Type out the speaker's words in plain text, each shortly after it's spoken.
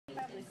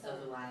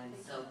why I'm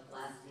so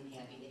blessed and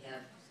happy to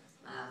have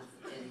Miles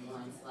in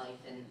Lauren's life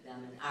and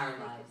them in our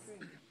lives.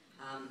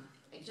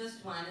 I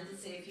just wanted to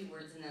say a few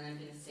words and then I'm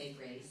going to say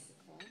grace.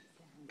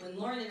 When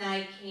Lauren and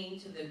I came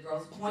to the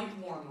Grosse Pointe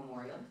War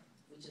Memorial,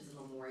 which is a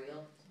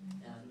memorial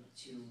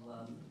to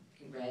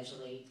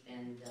congratulate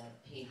and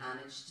pay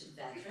homage to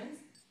veterans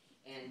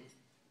and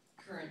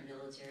current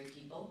military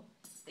people,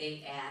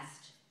 they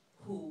asked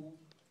who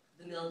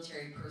the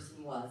military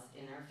person was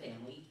in our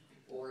family,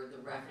 or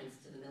the reference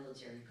to the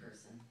military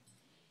person.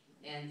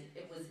 And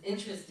it was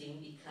interesting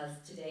because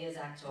today is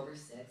October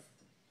 6th,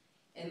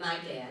 and my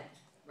dad,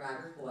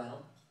 Robert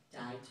Boyle,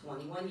 died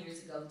 21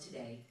 years ago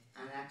today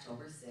on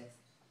October 6th.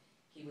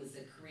 He was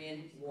a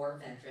Korean War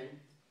veteran.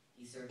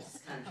 He served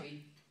his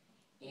country,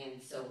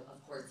 and so,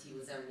 of course, he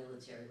was our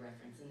military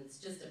reference. And it's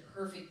just a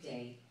perfect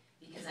day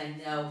because I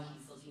know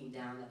he's looking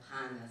down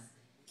upon us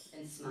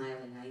and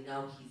smiling. I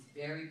know he's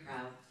very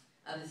proud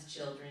of his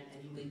children,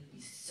 and he would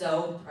be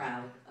so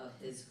proud of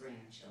his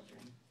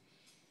grandchildren.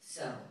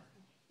 So,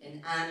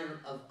 in honor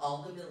of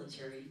all the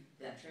military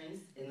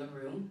veterans in the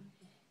room,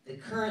 the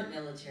current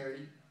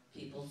military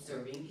people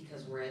serving,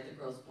 because we're at the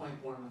Grosse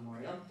Pointe War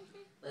Memorial,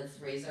 let's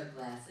raise our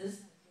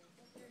glasses.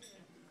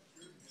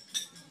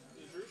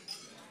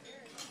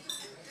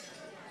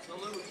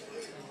 Salute.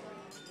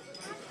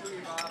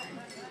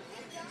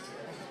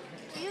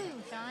 You,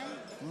 Sean.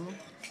 Mm-hmm.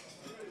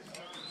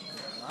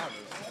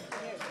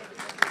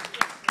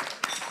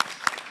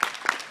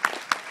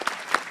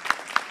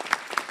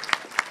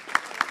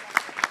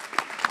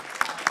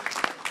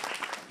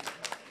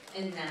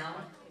 And now,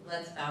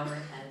 let's bow our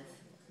heads